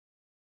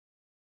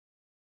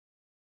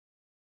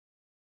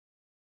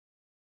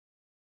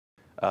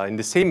in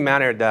the same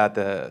manner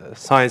that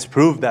science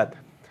proved that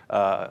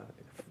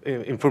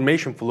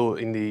information flow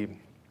in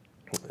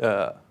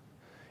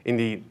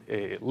the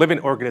living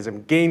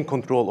organism gain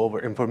control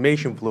over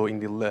information flow in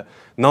the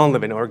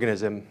non-living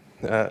organism.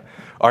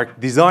 Our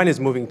design is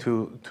moving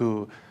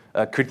to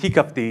critique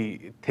of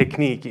the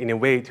technique in a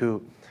way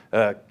to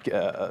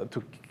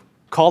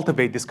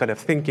cultivate this kind of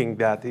thinking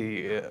that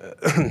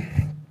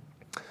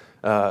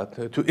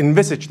to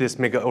envisage this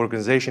mega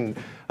organization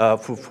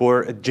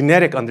for a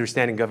genetic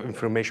understanding of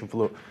information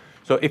flow.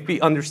 So if we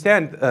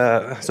understand,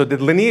 so the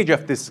lineage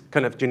of this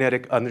kind of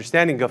genetic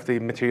understanding of the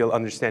material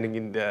understanding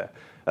in the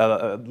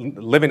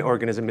living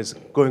organism is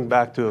going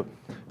back to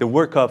the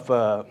work of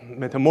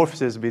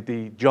metamorphosis with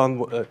the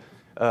John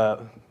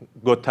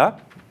Gotta.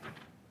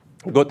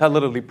 Gotta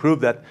literally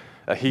proved that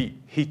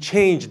he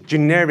changed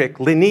generic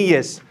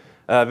lineage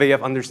way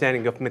of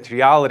understanding of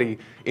materiality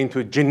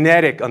into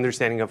genetic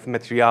understanding of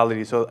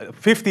materiality. So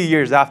 50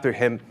 years after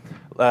him,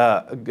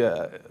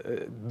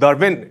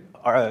 Darwin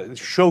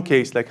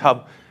showcased like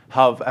how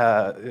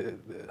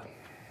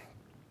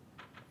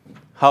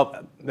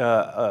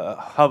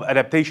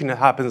adaptation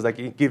happens. Like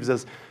it gives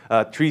us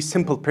three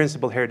simple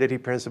principles: heredity,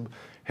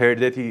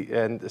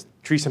 and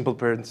three simple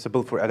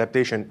principles for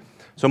adaptation.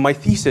 So my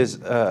thesis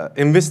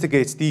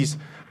investigates these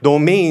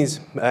domains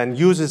and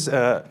uses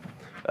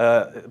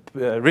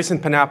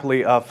recent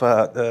panoply of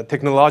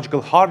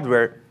technological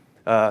hardware,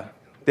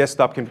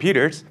 desktop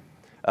computers,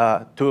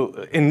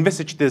 to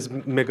envisage these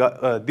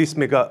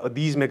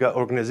mega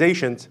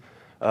organizations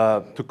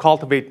to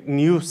cultivate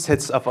new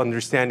sets of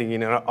understanding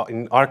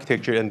in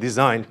architecture and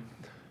design.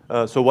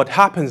 So what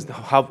happens,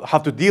 how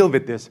to deal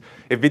with this?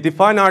 If we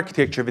define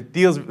architecture, it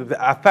deals with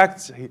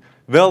affects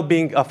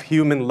well-being of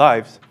human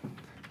lives,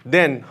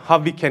 then how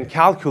we can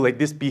calculate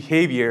this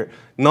behavior,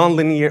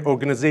 nonlinear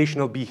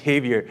organizational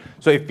behavior.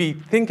 So if we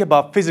think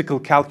about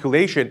physical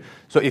calculation,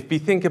 so if we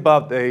think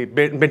about the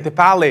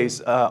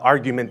Bentepale's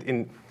argument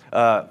in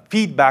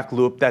feedback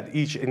loop that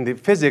in the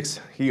physics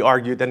he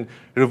argued and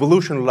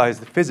revolutionized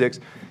the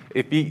physics,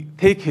 if we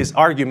take his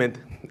argument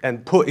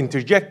and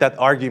interject that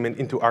argument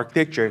into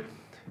architecture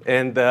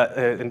and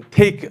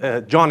take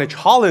John H.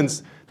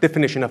 Holland's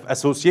definition of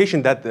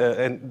association that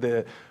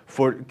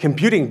for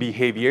computing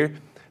behavior,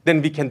 then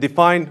we can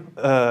define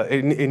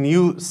a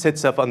new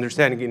sets of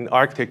understanding in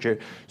architecture.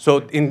 So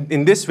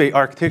in this way,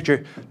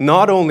 architecture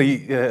not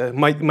only,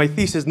 my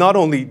thesis not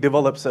only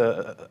develops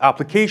an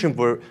application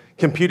for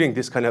computing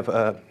this kind of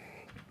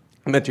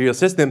material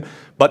system,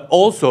 but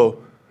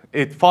also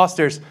it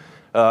fosters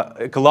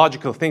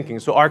ecological thinking.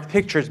 So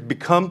architecture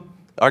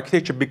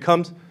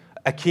becomes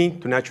akin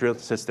to natural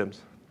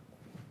systems.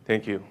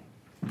 Thank you.